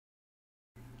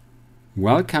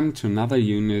Welcome to another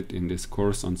unit in this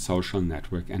course on social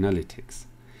network analytics.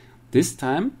 This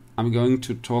time I'm going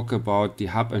to talk about the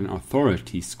hub and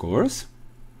authority scores,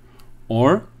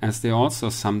 or as they also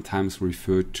sometimes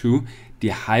refer to, the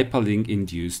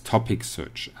hyperlink-induced topic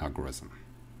search algorithm.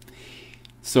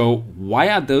 So why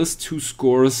are those two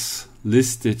scores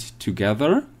listed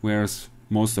together, whereas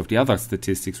most of the other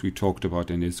statistics we talked about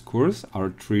in this course are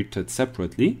treated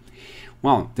separately?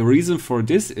 Well, the reason for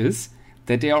this is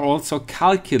that they are also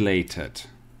calculated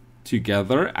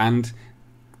together, and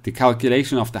the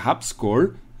calculation of the hub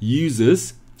score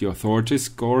uses the authority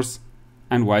scores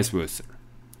and vice versa.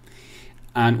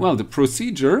 And well, the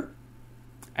procedure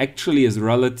actually is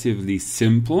relatively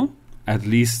simple, at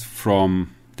least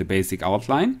from the basic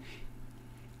outline,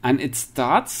 and it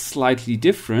starts slightly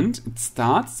different. It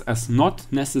starts as not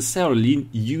necessarily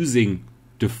using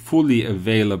the fully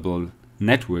available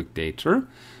network data.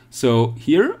 So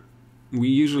here we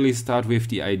usually start with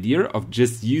the idea of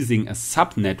just using a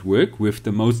subnetwork with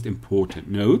the most important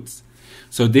nodes.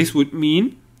 So this would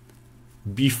mean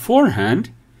beforehand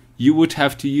you would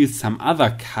have to use some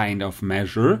other kind of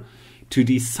measure to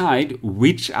decide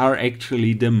which are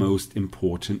actually the most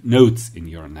important nodes in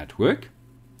your network.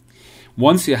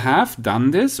 Once you have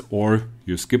done this, or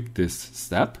you skip this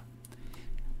step,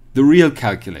 the real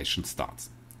calculation starts.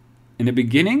 In the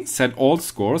beginning, set all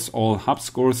scores, all hub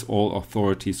scores, all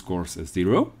authority scores as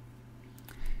 0.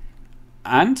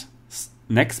 And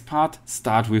next part,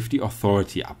 start with the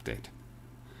authority update.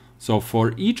 So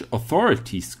for each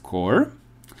authority score,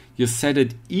 you set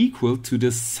it equal to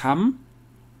the sum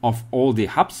of all the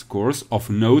hub scores of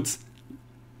nodes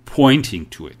pointing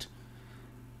to it.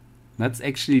 That's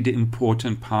actually the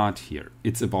important part here.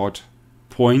 It's about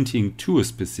pointing to a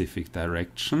specific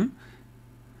direction.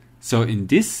 So in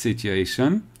this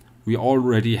situation, we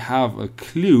already have a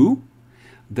clue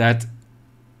that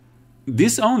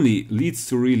this only leads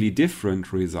to really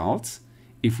different results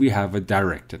if we have a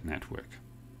directed network.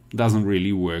 It doesn't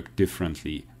really work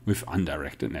differently with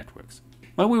undirected networks.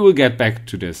 Well, we will get back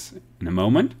to this in a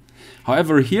moment.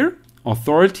 However, here,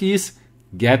 authorities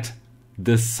get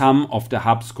the sum of the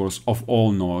hub scores of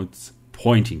all nodes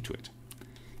pointing to it.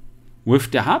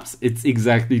 With the hubs, it's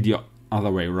exactly the other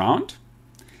way around.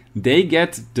 They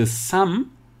get the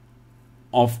sum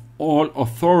of all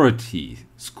authority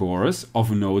scores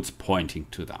of nodes pointing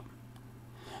to them.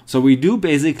 So we do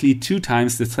basically 2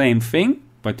 times the same thing,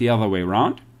 but the other way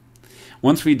around.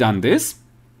 Once we've done this,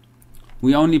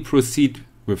 we only proceed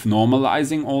with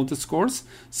normalizing all the scores.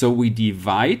 So we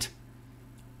divide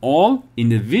all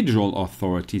individual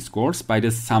authority scores by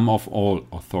the sum of all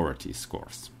authority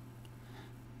scores.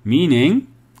 Meaning,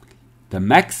 the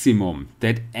maximum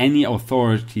that any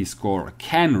authority score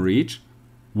can reach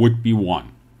would be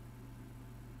 1.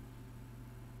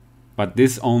 But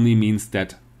this only means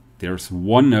that there's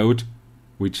one node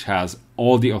which has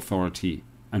all the authority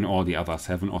and all the others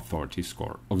have an authority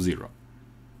score of 0.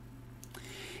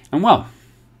 And well,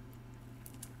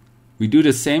 we do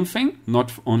the same thing,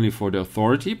 not only for the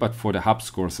authority, but for the hub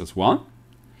scores as well.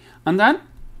 And then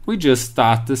we just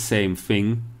start the same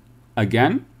thing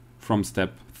again from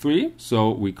step 3.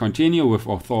 So we continue with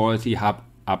authority, hub,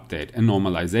 update and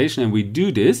normalization, and we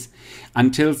do this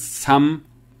until some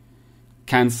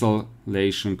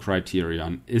cancellation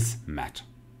criterion is met.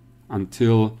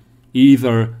 Until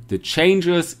either the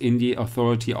changes in the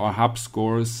authority or hub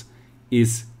scores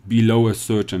is below a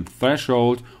certain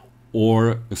threshold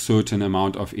or a certain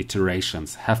amount of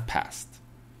iterations have passed.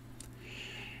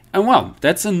 And well,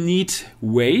 that's a neat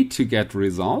way to get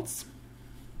results,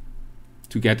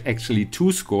 to get actually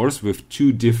 2 scores with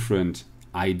 2 different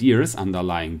ideas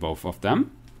underlying both of them.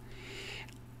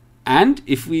 And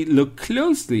if we look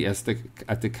closely at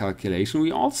the calculation,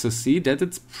 we also see that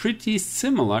it's pretty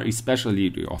similar, especially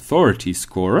the authority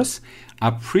scores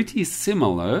are pretty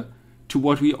similar to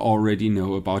what we already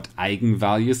know about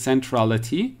eigenvalue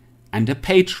centrality and the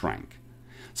page rank.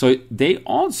 So they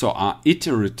also are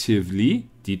iteratively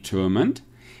determined,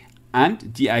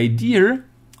 and the idea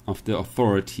of the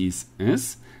authorities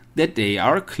is that they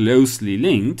are closely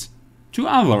linked to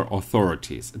other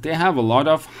authorities. They have a lot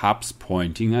of hubs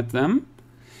pointing at them,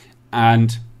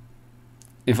 and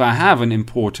if I have an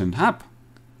important hub,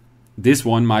 this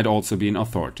one might also be an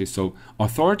authority. So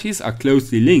authorities are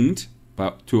closely linked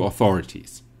to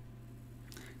authorities.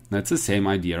 That's the same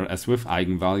idea as with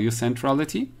eigenvalue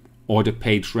centrality or the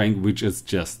page rank, which is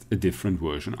just a different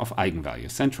version of eigenvalue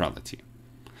centrality.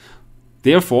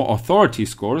 Therefore, authority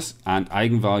scores and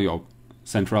eigenvalue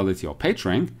centrality or page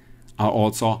rank are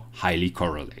also highly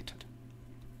correlated.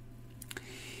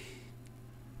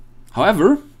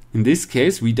 However, In this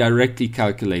case, we directly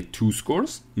calculate two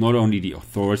scores, not only the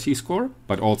authority score,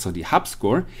 but also the hub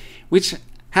score, which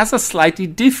has a slightly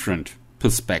different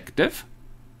perspective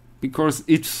because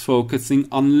it's focusing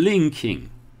on linking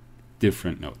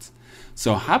different nodes.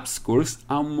 So hub scores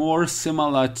are more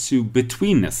similar to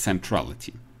betweenness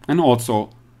centrality and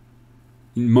also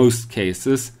in most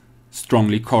cases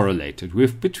strongly correlated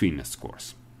with betweenness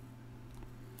scores.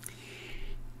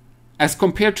 As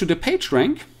compared to the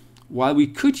PageRank, while we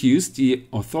could use the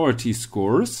authority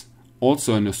scores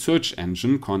also in a search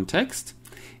engine context,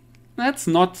 that's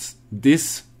not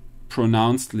this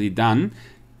pronouncedly done.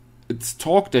 It's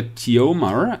talked that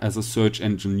Tiomar as a search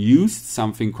engine used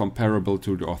something comparable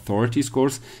to the authority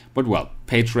scores, but well,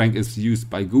 PageRank is used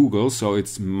by Google, so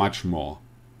it's much more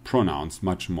pronounced,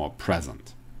 much more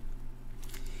present.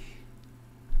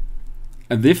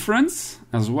 A difference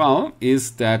as well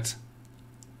is that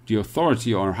the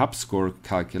authority or hub score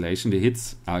calculation, the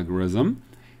HITS algorithm,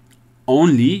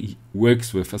 only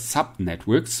works with a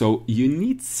subnetwork, so you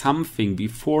need something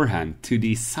beforehand to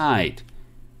decide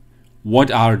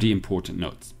what are the important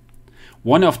nodes.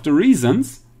 One of the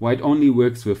reasons why it only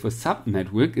works with a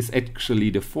subnetwork is actually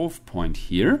the fourth point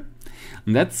here,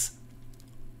 and that's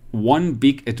one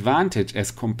big advantage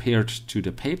as compared to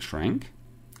the PageRank.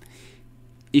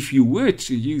 If you were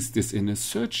to use this in a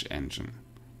search engine,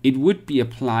 it would be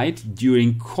applied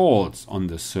during calls on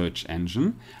the search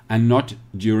engine and not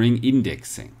during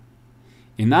indexing.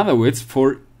 In other words,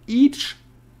 for each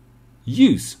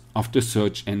use of the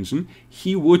search engine,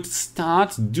 he would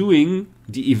start doing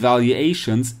the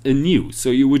evaluations anew. So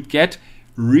you would get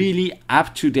really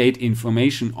up-to-date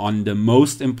information on the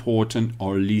most important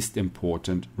or least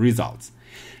important results.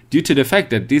 Due to the fact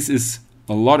that this is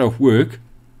a lot of work,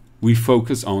 we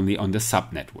focus only on the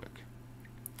subnetwork.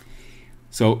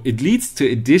 So it leads to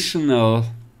additional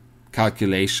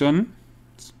calculation,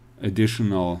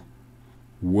 additional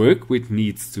work which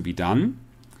needs to be done,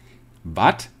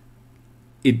 but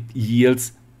it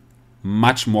yields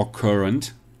much more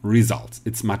current results.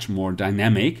 It's much more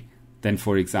dynamic than,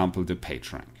 for example, the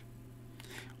PageRank.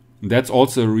 That's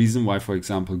also a reason why, for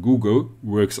example, Google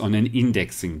works on an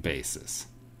indexing basis,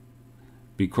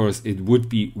 because it would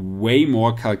be way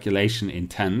more calculation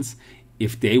intense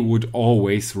if they would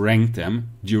always rank them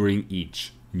during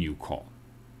each new call.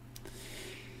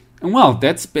 And well,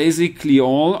 that's basically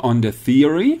all on the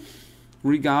theory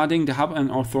regarding the hub and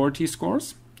authority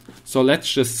scores. So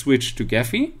let's just switch to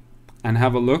Gephi and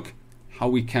have a look how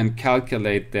we can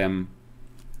calculate them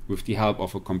with the help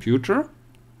of a computer,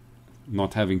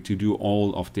 not having to do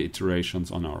all of the iterations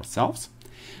on ourselves.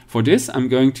 For this, I'm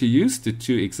going to use the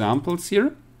two examples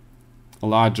here, a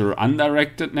larger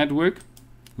undirected network,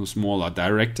 a smaller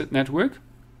directed network.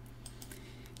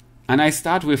 And I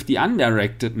start with the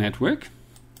undirected network.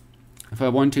 If I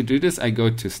want to do this, I go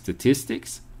to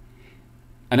statistics.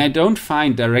 And I don't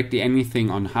find directly anything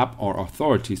on hub or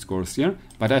authority scores here,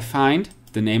 but I find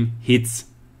the name HITS.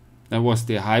 That was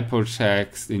the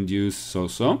hypertext induced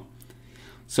so-so.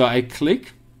 So I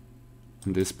click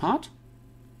on this part.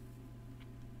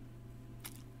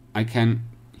 I can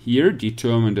here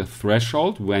determine the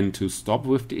threshold when to stop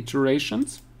with the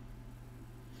iterations.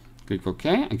 Click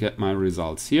OK, I get my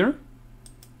results here.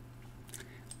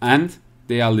 And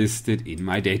they are listed in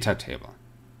my data table.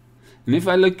 And if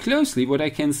I look closely, what I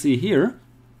can see here,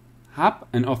 hub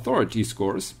and authority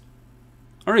scores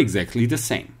are exactly the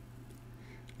same.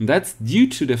 And that's due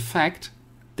to the fact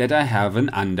that I have an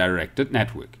undirected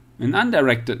network. In an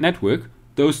undirected network,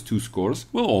 those two scores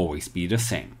will always be the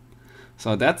same.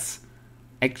 So that's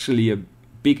actually a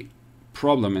big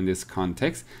problem in this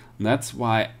context. And that's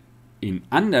why in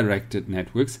undirected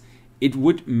networks, it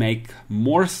would make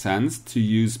more sense to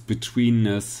use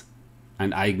betweenness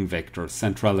and eigenvector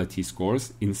centrality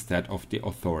scores instead of the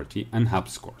authority and hub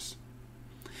scores.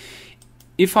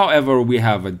 If, however, we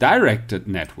have a directed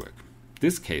network,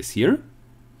 this case here,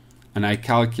 and I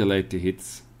calculate the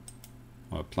hits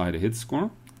or apply the hit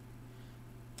score,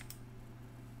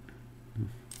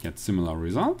 get similar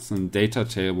results. In data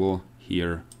table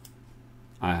here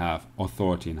I have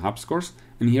authority and hub scores,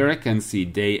 and here I can see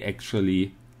they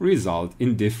actually result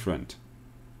in different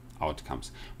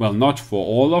outcomes. Well, not for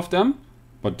all of them,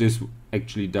 but this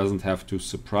actually doesn't have to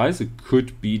surprise. It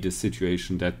could be the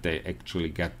situation that they actually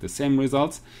get the same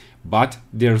results, but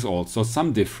there's also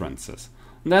some differences.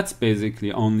 And that's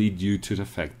basically only due to the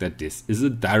fact that this is a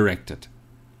directed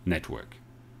network.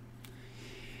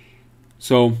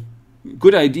 So,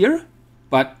 good idea,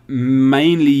 but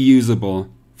mainly usable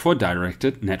for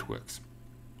directed networks.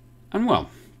 And well,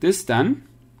 this then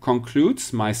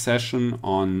concludes my session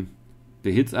on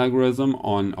the HITS algorithm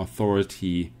on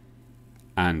authority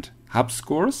and hub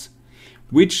scores,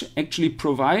 which actually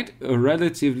provide a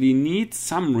relatively neat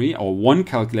summary or one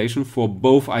calculation for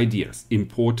both ideas,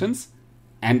 importance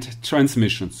and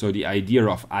transmission. So the idea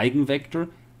of eigenvector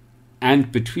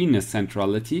and betweenness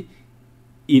centrality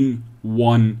in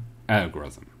one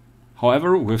algorithm.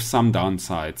 However, with some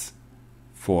downsides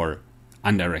for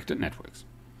undirected networks.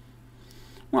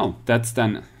 Well, that's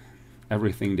then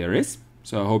everything there is.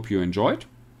 So I hope you enjoyed,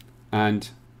 and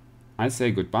I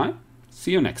say goodbye.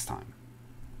 See you next time.